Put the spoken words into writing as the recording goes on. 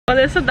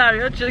Melissa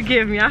Dario just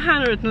gave me a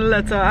handwritten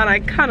letter and I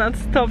cannot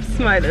stop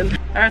smiling.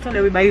 Alright, I'll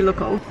leave by the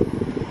lookout.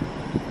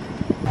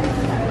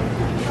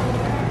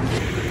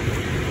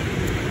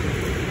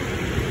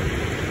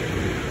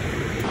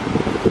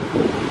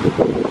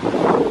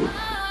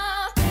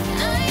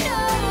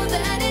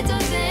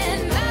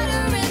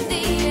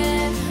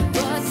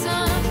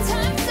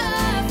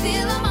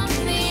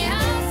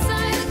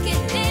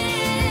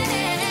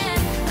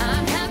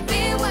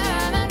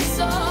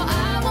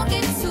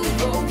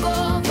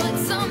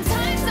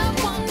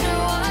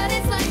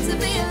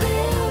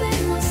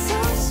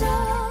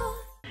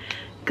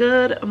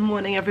 Good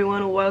morning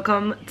everyone,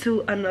 welcome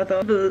to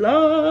another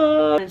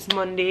vlog. It's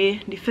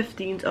Monday the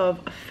 15th of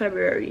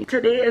February.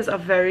 Today is a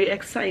very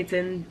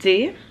exciting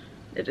day.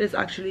 It is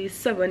actually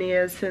 7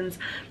 years since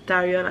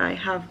Dario and I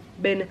have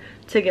been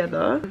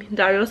together.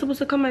 Dario was supposed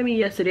to come by me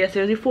yesterday.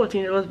 Yesterday was the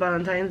 14th, it was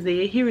Valentine's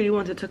Day. He really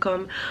wanted to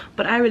come,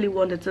 but I really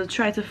wanted to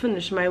try to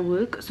finish my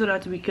work so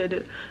that we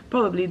could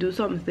probably do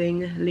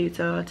something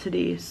later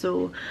today.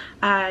 So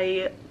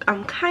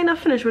I'm kind of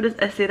finished with this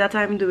essay that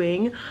I'm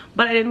doing,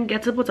 but I didn't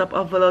get to put up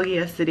a vlog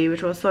yesterday,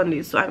 which was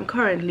Sunday. So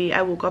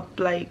I woke up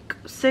like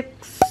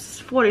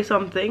 6:40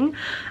 something,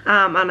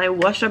 and I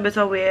washed a bit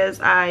of wares.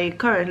 I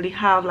currently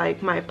have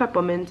like my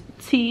peppermint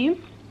tea,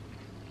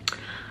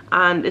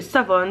 and it's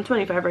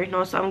 7:25 right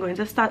now, so I'm going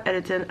to start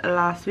editing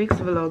last week's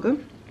vlog,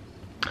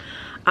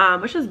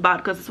 which is bad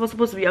because this was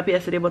supposed to be up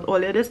yesterday, but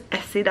all of this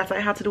essay that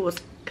I had to do was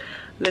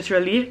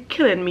literally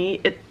killing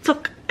me. It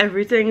took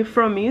everything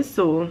from me,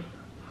 so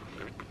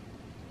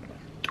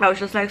I was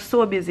just like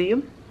so busy.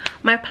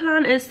 My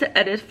plan is to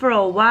edit for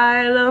a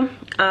while.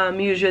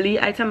 Usually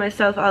I tell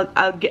myself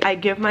I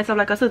give myself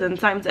like a certain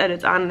time to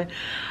edit, and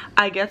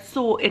I get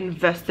so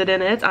invested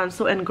in it and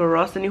so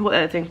engrossed in the whole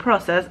editing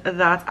process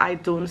that I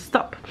don't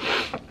stop.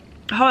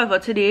 However,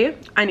 today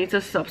I need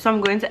to stop, so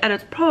I'm going to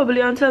edit probably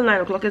until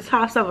 9 o'clock. It's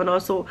 7:30 now,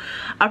 so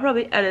I'll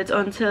probably edit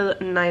until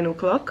 9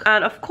 o'clock.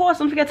 And of course,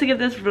 don't forget to give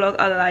this vlog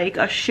a like,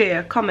 a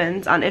share,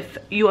 comment, and if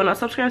you are not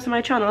subscribed to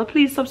my channel,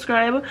 please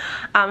subscribe,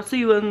 so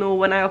you will know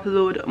when I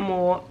upload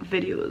more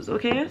videos.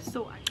 Okay,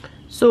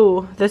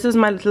 so this is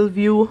my little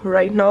view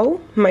right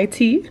now, my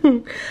tea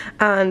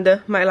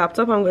and my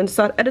laptop. I'm going to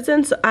start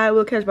editing, so I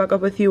will catch back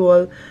up with you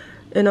all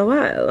in a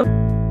while.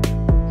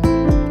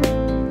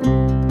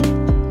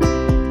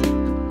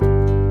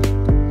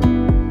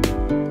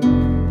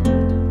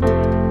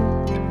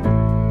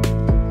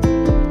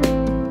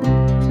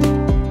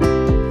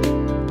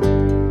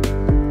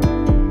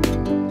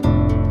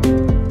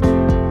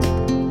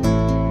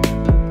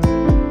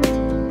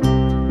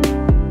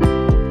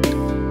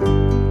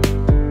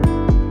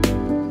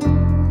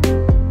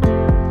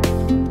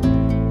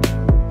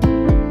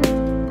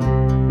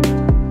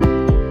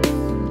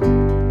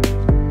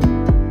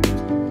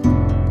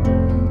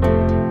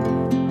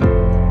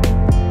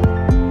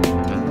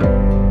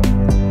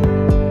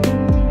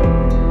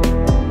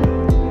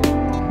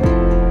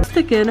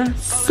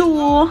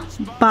 So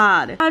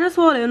bad. I just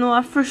want to know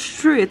I'm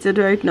frustrated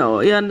right now,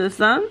 you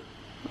understand?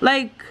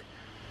 Like,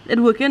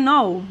 it's working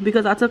now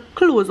because I had to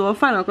close our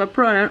Final Cut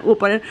Pro and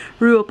open it,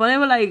 reopen it.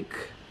 Like,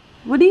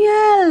 what the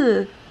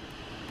hell?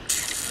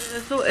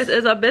 So it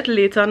is a bit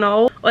later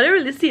now. Are you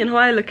really seeing how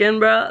I looking,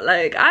 bro?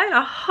 Like, I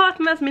a hot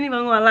mess, me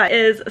even gonna lie.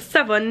 It is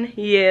 7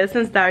 years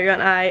since Dario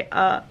and I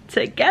are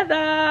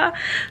together,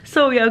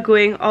 so we are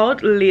going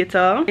out later.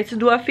 I need to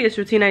do a face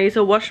routine. I need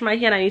to wash my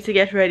hair and I need to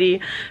get ready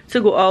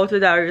to go out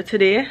with Dario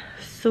today.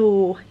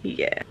 So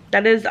yeah,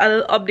 that is a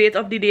little update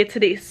of the day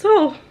today.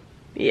 So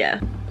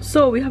yeah,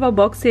 so we have a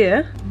box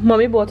here.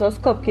 Mommy bought us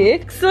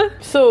cupcakes.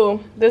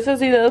 So this is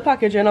the little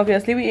packaging.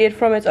 Obviously we ate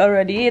from it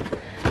already.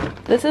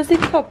 This is the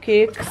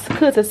cupcakes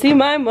courtesy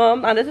my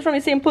mom, and this is from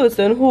the same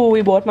person who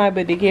we bought my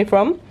birthday cake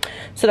from.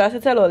 So that's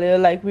to tell all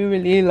like we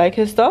really like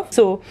his stuff.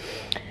 So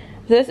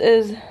this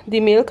is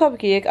the male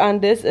cupcake, and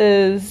this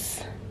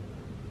is,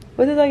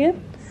 what is that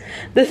again?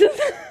 This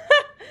is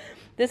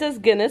this is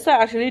Guinness.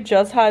 I actually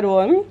just had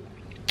one,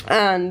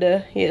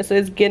 and yeah, so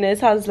it's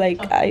Guinness, has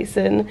like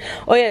icing.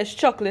 Oh yeah, it's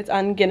chocolate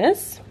and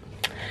Guinness.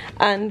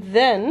 And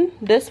then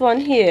this one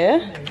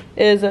here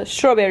is a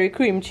strawberry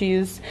cream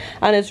cheese,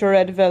 and it's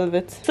red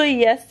velvet. So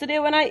yesterday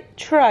when I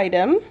tried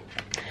them,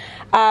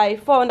 I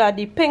found that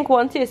the pink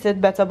one tasted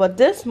better, but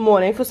this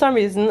morning for some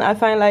reason I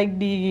find like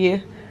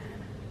this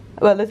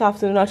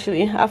afternoon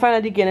actually, I find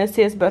that the Guinness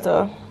tastes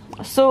better.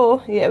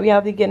 So yeah, we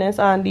have the Guinness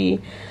and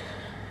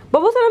but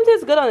both of them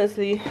taste good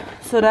honestly.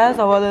 So that's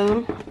our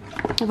little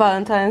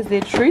Valentine's Day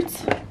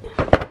treat.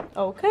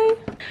 Okay,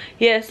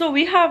 yeah, so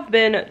we have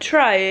been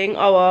trying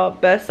our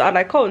best at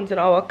like counting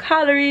our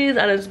calories,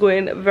 and it's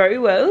going very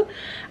well.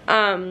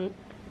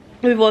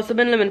 We've also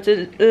been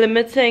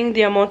limiting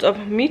the amount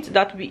of meat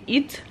that we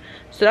eat,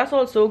 so that's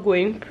also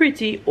going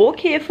pretty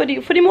okay for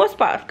the most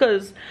part,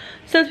 because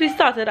since we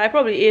started I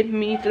probably ate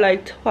meat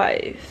like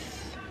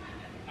twice.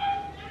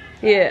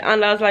 Yeah,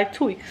 and that was like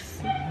 2 weeks.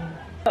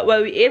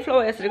 Well, we ate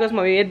flour yesterday because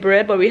mommy ate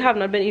bread, but we have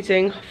not been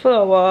eating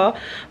flour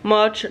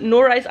much,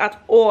 no rice at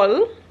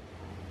all.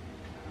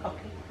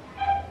 Okay.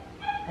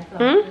 I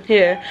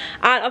Yeah,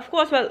 and of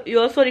course, well, you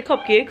also the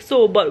cupcakes.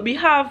 So, but we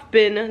have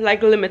been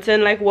like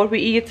limiting like what we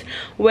eat,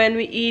 when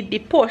we eat, the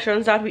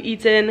portions that we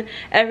eat in,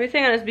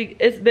 everything, and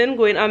it's been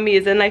going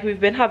amazing. Like we've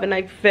been having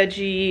like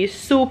veggie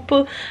soup,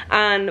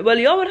 and well,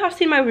 y'all would have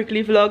seen my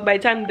weekly vlog by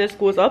the time this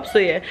goes up. So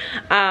yeah,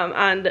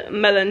 and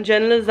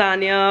melangen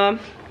lasagna,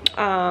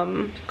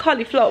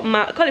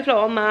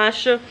 cauliflower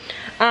mash,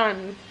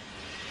 and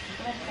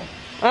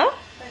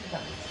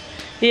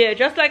yeah,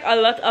 just like a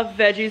lot of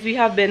veggies we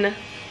have been,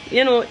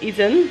 you know,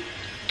 eating,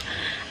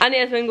 and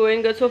it's been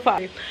going good so far.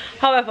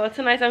 However,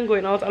 tonight I'm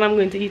going out and I'm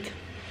going to eat.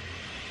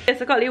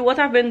 Basically what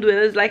I've been doing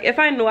is, like, if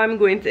I know I'm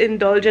going to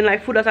indulge in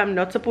like food that I'm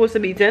not supposed to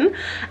be eating,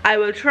 I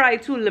will try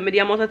to limit the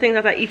amount of things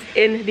that I eat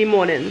in the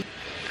morning.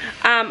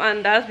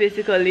 And that's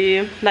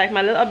basically like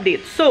my little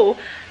update. So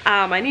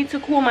I need to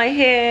comb my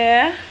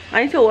hair,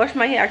 I need to wash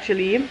my hair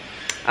actually,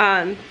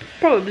 and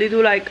probably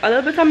do like a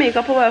little bit of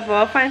makeup or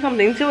whatever, find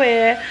something to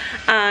wear,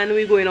 and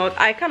we're going out.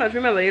 I cannot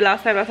remember the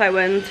last time that I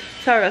went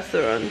to a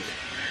restaurant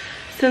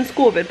since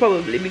COVID,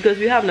 probably, because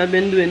we have not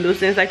been doing those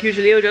things. Like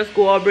usually we'll just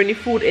go out, bring the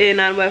food in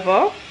and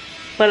whatever,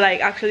 but like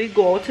actually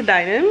go out to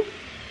dine in,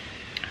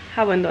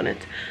 haven't done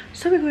it.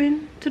 So we're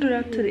going to do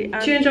that today.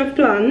 And change of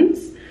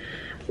plans.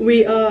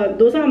 We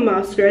those are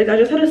mascaras. I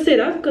just had to say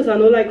that because I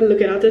know like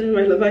looking at it, it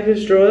might look like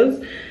it's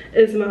drawers.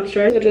 It's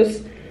mascara. So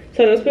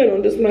I just put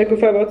on this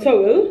microfiber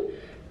towel.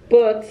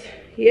 But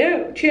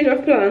yeah, change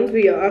of plans.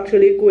 We are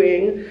actually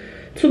going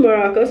to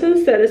Maracas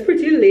instead. It's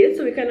pretty late,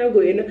 so we're kind of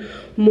going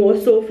more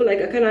so for like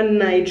a kind of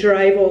night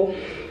drive or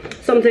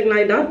something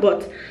like that.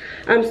 But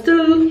I'm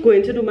still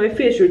going to do my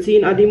face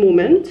routine at the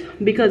moment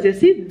because you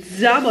see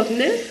that button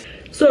there.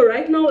 So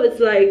right now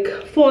it's like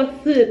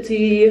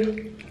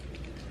 4:30.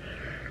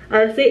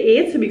 I'll say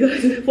 8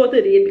 because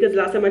 4:38, because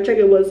last time I checked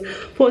it was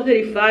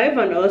 4:35,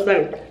 and I was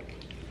like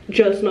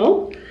just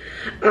now.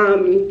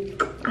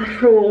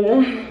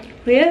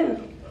 So yeah,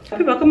 I'll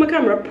be back on my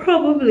camera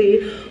probably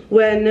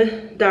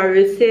when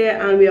Darius is here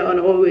and we are on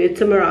our way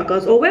to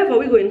Maracas or wherever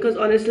we're going, because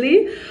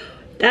honestly,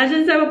 as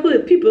in type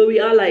of people,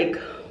 we are like,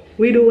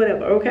 we do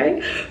whatever,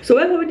 okay? So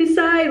wherever we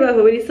decide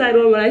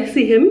on when I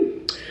see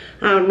him.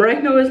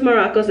 Right now is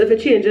Maracas. If it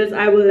changes,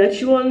 I will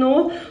let you all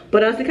know.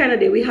 But that's the kind of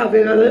day we have,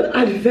 a little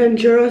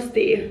adventurous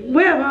day.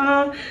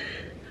 Wherever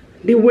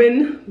the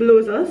wind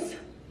blows us,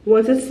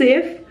 once it's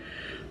safe,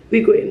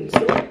 we go in.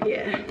 So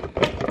yeah.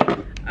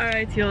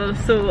 Alright y'all,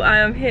 so I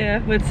am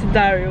here with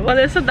Dario.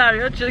 Well, so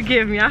Dario just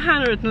gave me a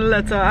handwritten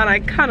letter and I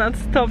cannot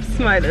stop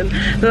smiling.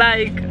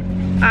 Like,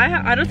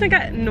 I don't think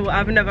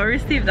I've never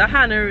received a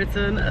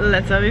handwritten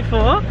letter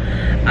before.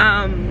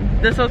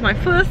 This was my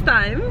first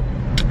time,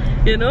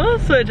 you know,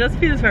 so it just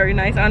feels very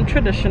nice and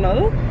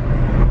traditional.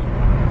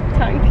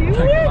 Thank you.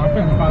 Yeah, I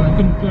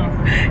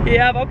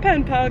have a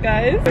pen pal,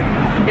 guys.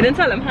 You didn't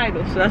tell him hi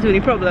though, so that's the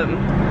only problem.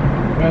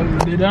 Well,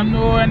 they don't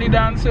know any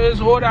dancers.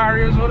 Oh,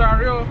 Dario.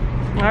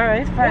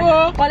 Alright, fine.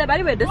 Oh, by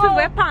the way, this is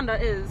where Panda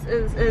is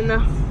in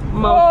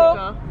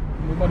Mount.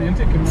 Nobody ain't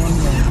taking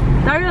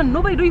on. Dario,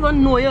 nobody don't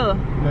even know you.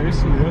 Very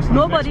serious.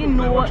 Nobody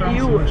know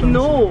you.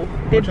 No,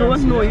 they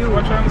don't know you.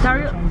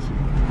 Dario,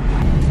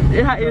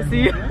 it has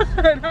AC. It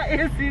has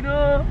AC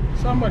though.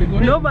 Somebody go.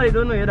 Nobody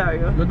don't know you,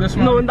 Dario.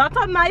 No, not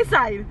on my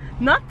side.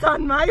 Not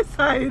on my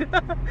side.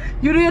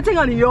 You do your thing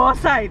on your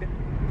side.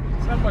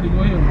 Somebody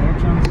go here, no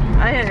chance.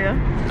 I hear you.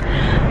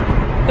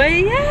 But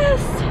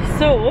yes,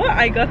 so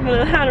I got my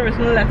little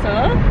handwritten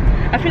letter.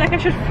 I feel like I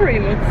should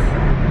frame it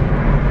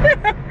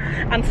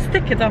and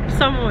stick it up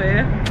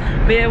somewhere.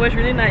 But yeah, it was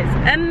really nice.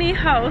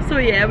 Anyhow, so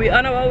yeah, we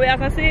on our way,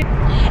 as I say.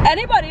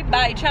 Anybody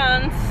by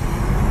chance?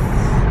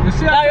 You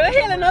see, are you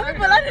healing up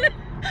people?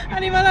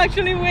 And even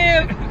actually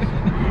wave.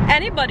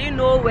 Anybody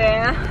know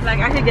where like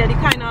I can get the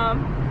kind of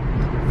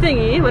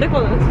thingy, what do you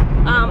call it?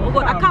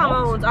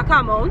 A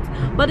car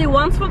mount, but the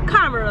ones for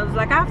cameras,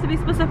 like I have to be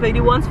specific, the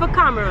ones for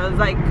cameras,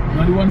 like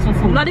not the ones for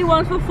phone. Not the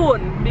ones for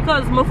phone,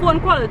 because my phone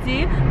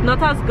quality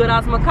not as good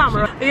as my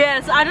camera.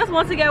 Yes, I just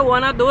want to get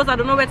one of those. I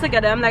don't know where to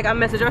get them. Like I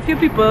messaged a few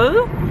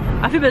people,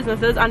 a few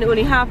businesses, and they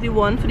only have the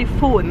one for the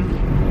phone.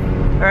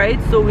 Alright,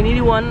 so we need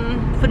the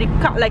one for the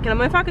car. Like,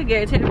 if I could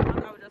get it, I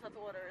would just have to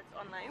order it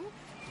online.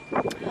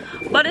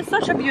 But it's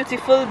such a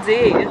beautiful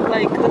day.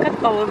 Like, look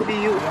at our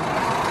view.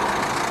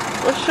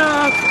 Oh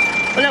shucks.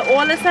 Well,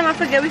 all this time I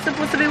forget we're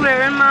supposed to be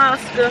wearing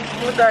masks.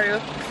 What are you?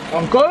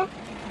 Uncle?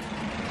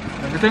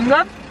 Everything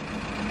good?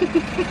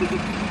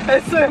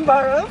 I'm so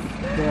embarrassed.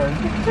 Yeah.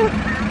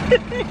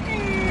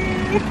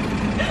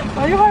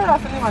 Why are you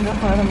harassing me, man?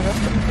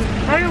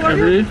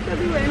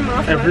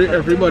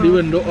 Everybody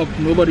window up.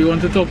 Nobody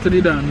wants to talk to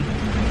the Dan.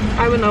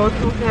 I would not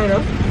talk to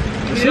her.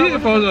 See,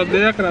 if I was up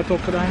there, I could have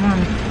talked to that man.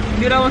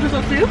 You don't want to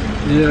talk to you?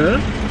 Yeah.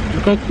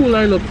 Look how cool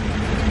I look.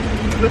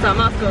 With a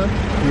mask on?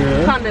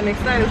 Yeah. Pandemic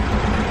style.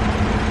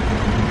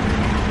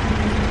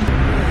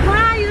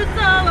 Why are you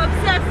so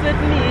obsessed with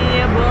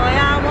me, boy?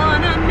 I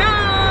wanna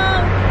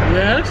know.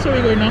 Yeah, so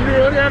we're going on the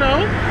road here now.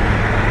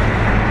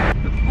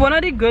 One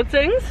of the good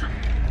things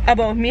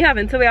about me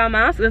having to wear a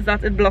mask is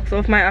that it blocks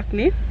off my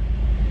acne.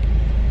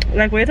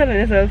 Like, what are you telling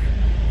yourself?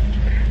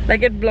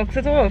 Like it blocks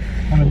it off.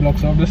 And it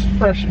blocks off this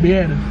fresh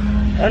beard.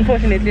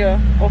 Unfortunately, or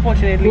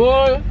fortunately.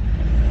 Whoa.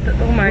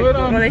 Oh my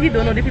god. Well, he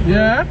don't know the people.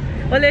 Yeah?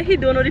 Well, he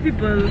don't know the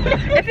people.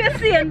 If you're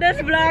seeing this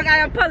vlog, I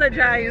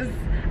apologize.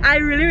 I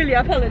really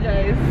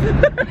apologize.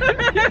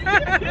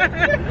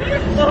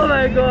 Oh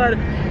my god.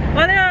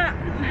 Well, yeah,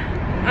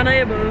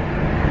 unable.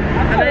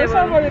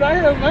 Somebody that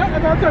here, man. I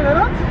can't tell you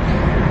that.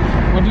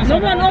 No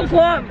one, no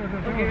come.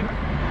 Okay.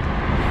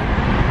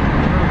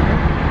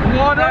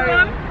 No, no,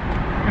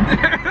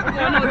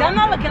 no, they're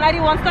not looking like he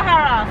wants to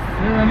harass.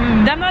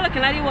 They're not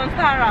looking like he wants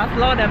to harass.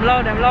 Load them.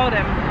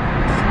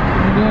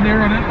 No, they're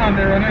running, man.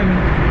 They're running.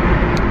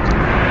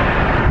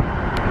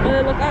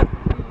 Look at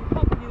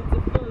how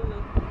beautiful.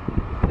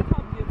 Look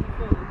how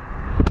beautiful.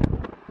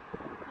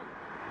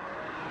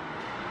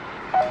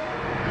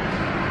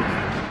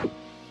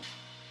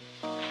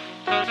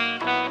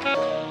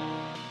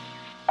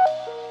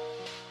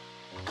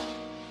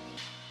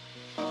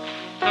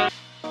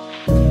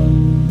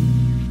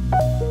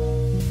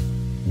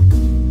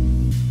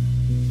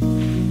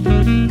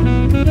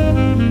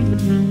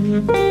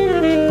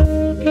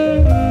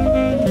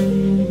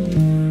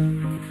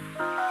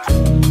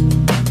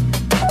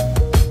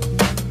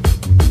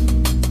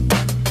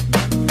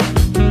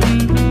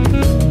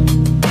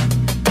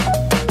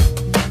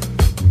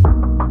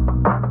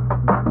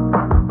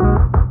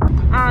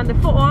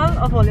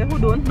 For all you who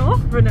don't know,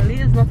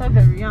 Raenelle-Lee is not a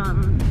very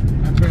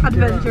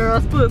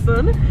adventurous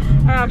person.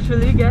 I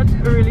actually get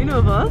really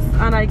nervous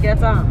and I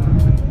get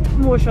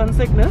motion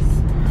sickness.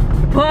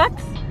 But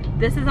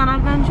this is an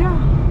adventure.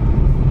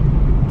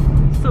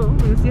 So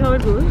we'll see how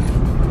it goes.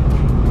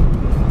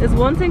 There's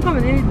one thing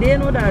coming in the day,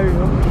 no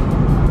Dario.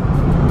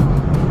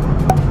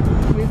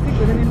 We'll see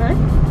good in the night.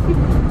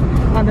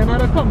 And then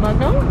I'll come back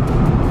now.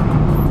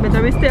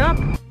 Better we stay up.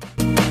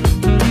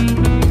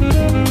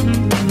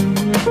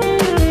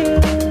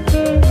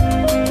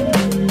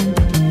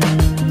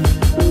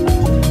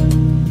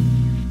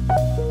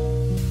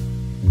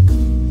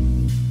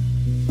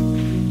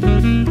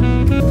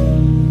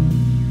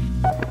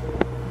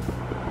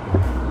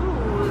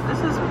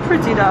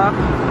 Pretty dark.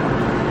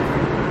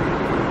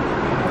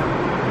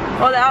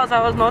 Oh, the house, I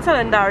was not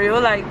telling Dario,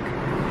 like,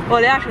 well,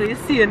 they actually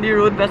seeing the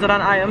road better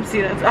than I am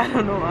seeing it. I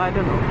don't know. I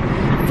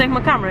think my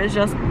camera is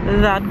just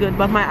that good,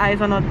 but my eyes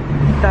are not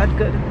that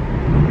good.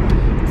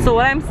 So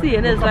what I'm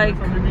seeing is like,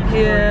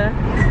 yeah,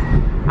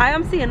 I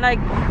am seeing like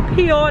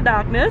pure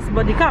darkness,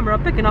 but the camera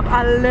picking up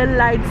a little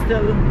light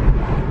still.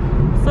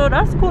 So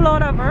that's cool,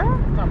 whatever.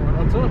 Camera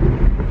not too.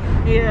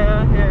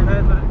 Yeah,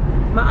 that's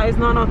it. My eyes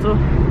not too.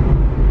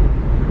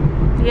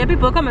 Yeah,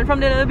 people coming from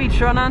the little beach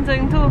run and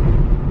thing too.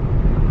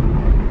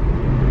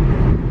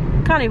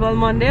 Carnival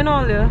Monday and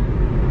all, yeah.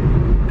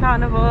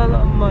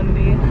 Carnival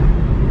Monday.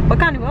 But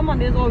Carnival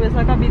Monday is always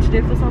like a beach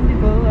day for some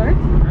people, right?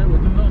 I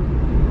wouldn't know.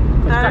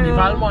 Because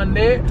Carnival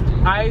Monday,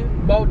 I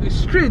bought the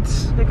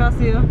streets. They can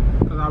see you.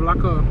 Because I'm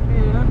like a...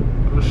 Yeah.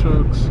 The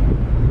sharks.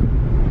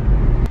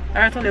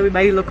 Alright, so we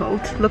buy the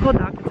lookout. Look how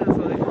dark it is,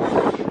 sorry.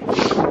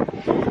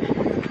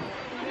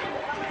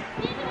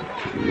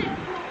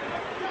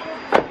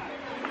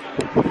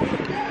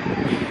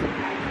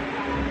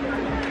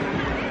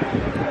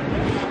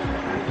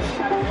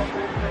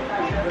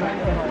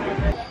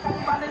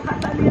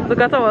 Look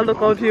at our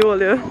lookout view all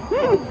here.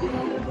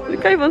 You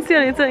can't even see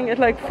anything, it's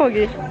like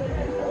foggy.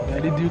 Yeah,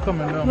 the dew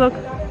coming down. Look.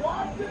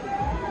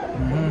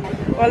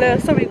 Well,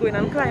 so we're going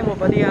and climb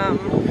over the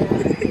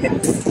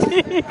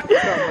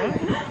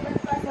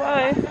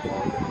Why?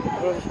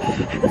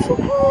 It's so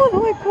cold, oh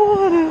my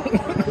god.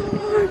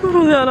 Oh my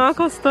god, they are not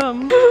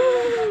accustomed.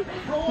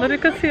 Nobody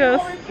can see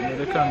us. No,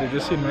 they can't, they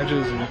just see my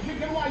jersey.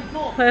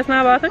 That's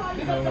not about it?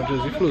 No, my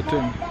jersey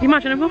floating.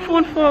 Imagine if my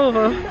phone fall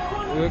over.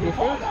 You go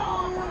for it?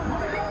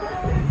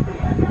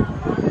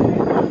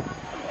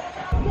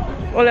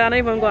 Well, I'm not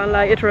even going to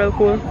lie, it's real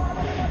cool.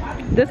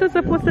 This is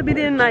supposed to be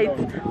the night.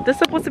 This is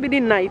supposed to be the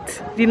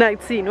night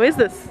scene. Where is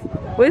this?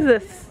 Where is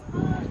this?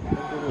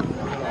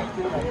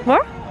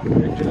 What?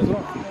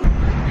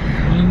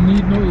 You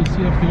need no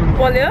AC up here.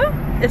 Well,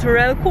 yeah, it's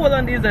real cool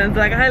on these ends.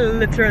 Like, I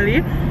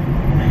literally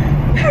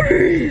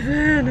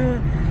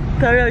freezing.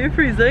 Tari, are you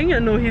freezing?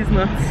 And no, he's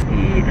not.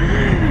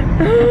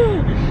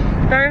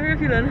 Tari, how are you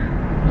feeling?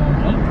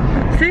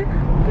 See?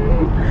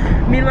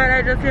 Meanwhile,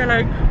 I just feel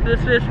like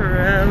this is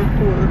real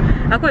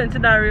cool. According to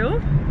Dario,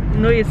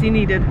 no AC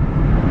needed.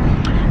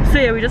 So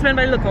yeah, we just went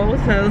by the lookout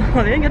hotel. Well,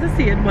 I didn't get to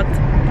see it, but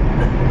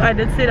I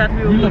did say that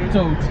we were looked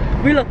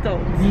out. We looked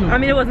out. I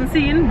mean, it wasn't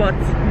seen, but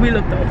we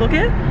looked out,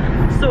 okay?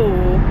 So,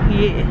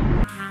 yeah.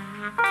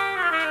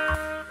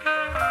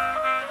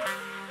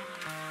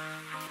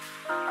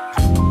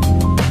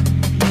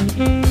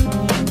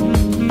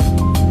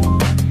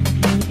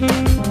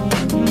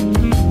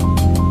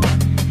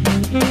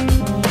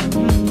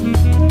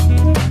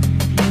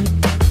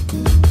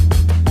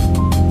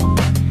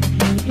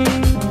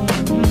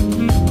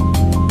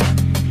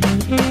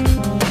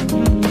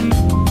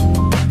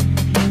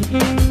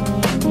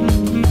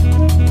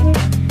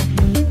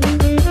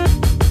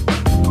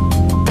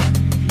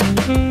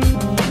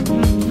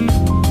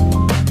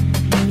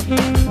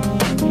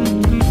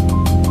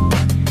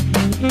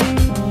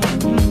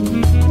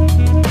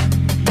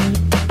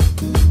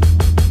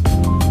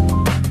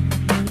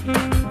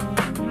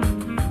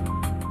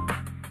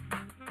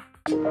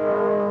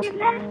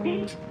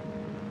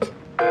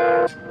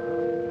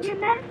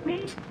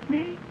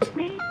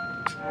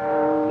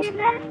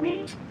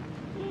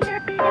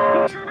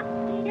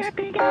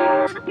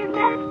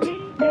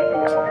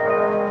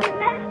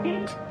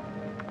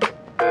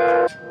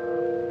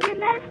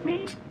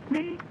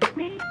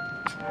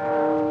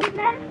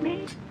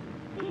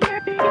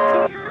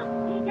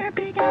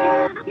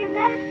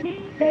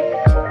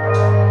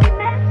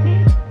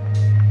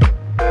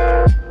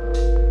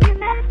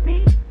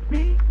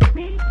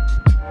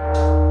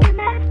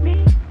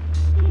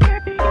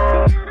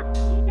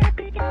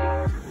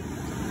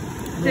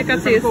 Take a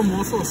taste.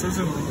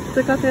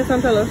 Take a taste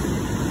and tell us.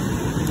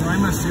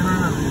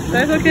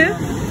 That's okay?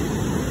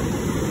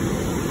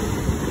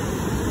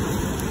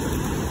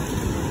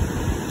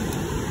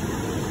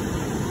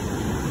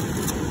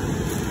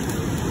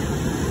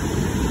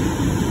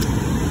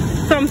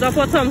 Thumbs up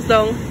or thumbs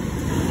down?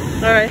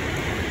 Alright.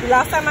 The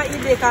last time I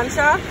eat bacon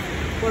sha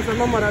was when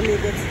my mother made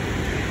it.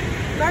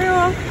 Mario,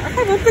 I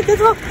can't even pick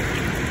it up.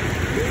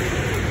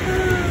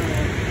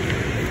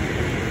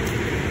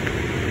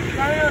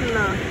 Mario,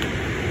 nah.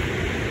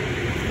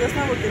 Just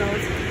not working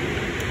out.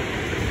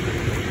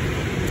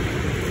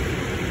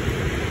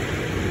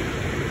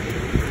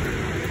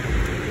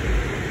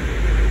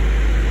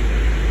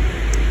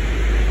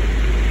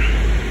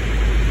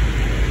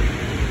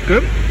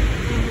 Good?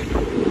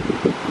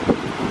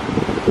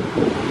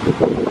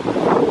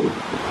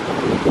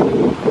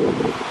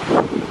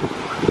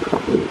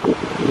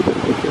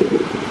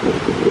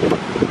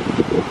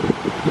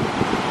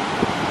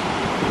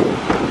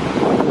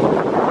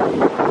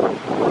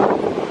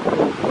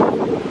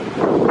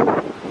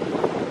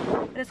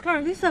 It's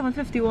currently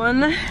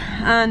 7:51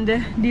 and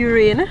the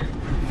rain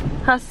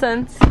has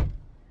sent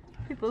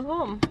people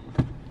home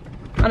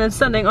and it's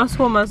sending us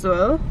home as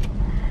well.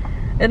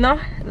 It's not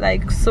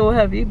like so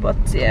heavy, but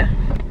yeah.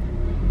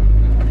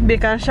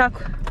 Bacon Shack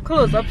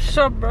close up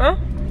shop, bro.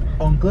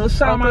 Uncle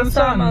Sam and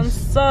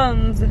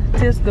Sons.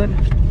 Tastes good.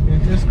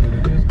 It tastes good,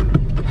 it tastes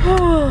good.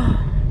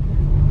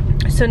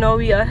 So now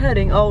we are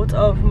heading out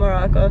of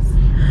Maracas.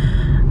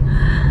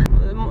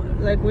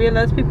 Like way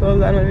less people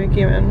than when we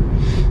came in.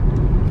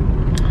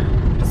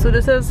 So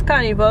this is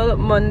Carnival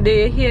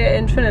Monday here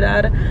in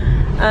Trinidad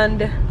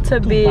and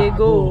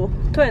Tobago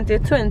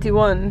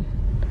 2021.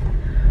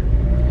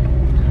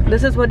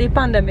 This is what the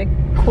pandemic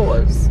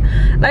caused.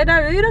 Like, I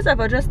really just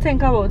ever just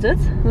think about it.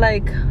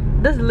 Like,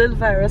 this little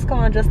virus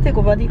come and just take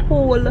over the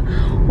whole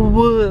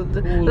world.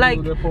 Like,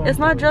 it's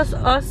not just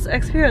us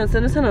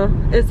experiencing this, you know.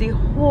 It's the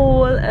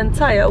whole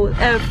entire world.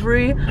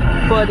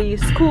 Everybody,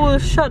 school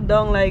shut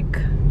down. Like,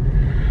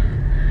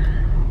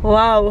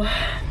 wow.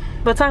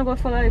 But thank God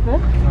for life, eh?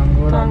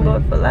 Thank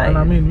God for life. And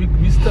I mean,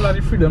 we still have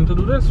the freedom to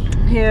do this.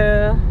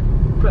 Yeah.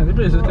 Plenty of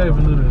places can't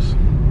even do this.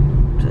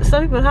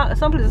 Some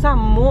places have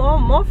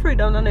more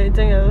freedom than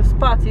anything else.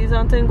 Parties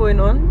and things going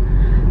on,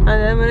 and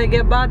then when they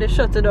get bad, they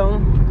shut it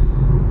down.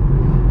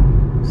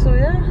 So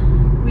yeah,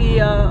 we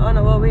are on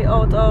our way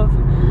out of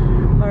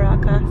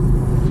Maracas.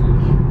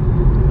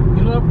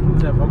 You know,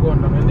 I've never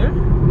gone down in there.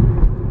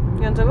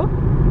 You want to go?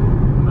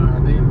 Nah,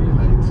 they in the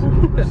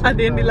lights. Are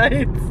they in the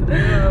lights?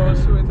 Yeah, I was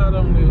sweet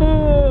down there.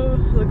 Oh,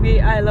 look, the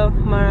I love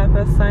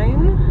Maracas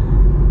sign.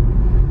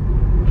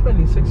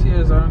 26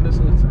 years on this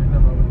sweet sign,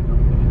 never went down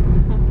there.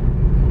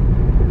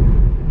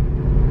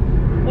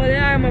 Well,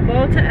 yeah, I'm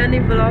about to end the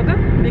vlog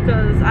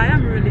because I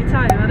am really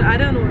tired. I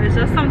don't know, it's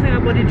just something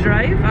about the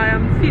drive. I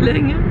am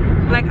feeling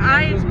like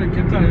Just make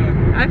you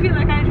tired. I feel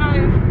like I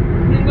drive.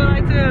 I'm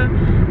going to,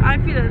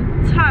 I'm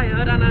feeling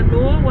tired, and I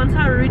know once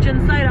I reach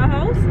inside a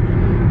house,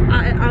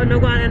 I'm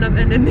not going to end up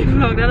ending the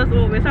vlog. That does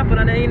always happen,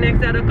 and then the next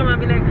day I'll come and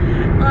be like,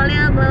 oh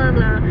yeah, blah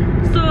blah.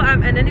 So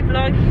I'm ending the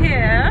vlog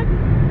here.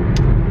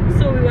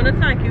 So we want to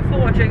thank you for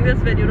watching this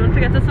video. Don't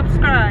forget to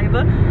subscribe,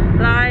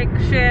 like,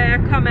 share,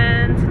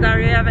 comment. Do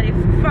you have any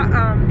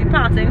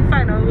departing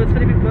final words for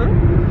the people?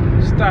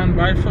 Stand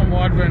by for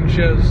more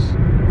adventures.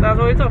 That's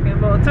what we're talking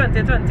about,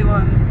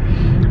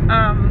 2021.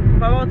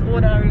 About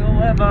Odario or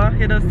whatever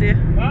you just say.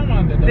 Nah,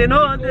 man, They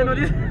know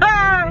this.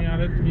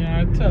 Me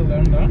I tell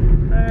them that.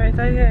 Alright,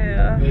 I hear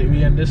ya.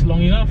 We end this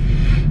long enough.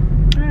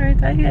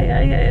 Alright, I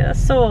hear ya.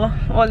 So,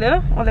 all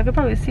you can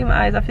probably see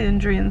my eyes are feeling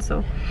drained,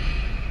 so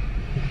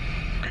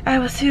I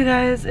will see you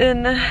guys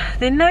in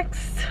the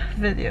next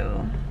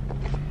video.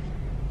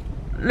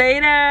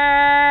 Later!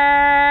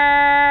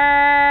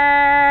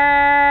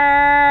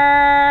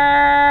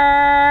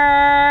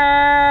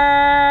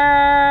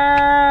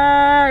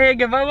 Yeah,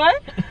 goodbye.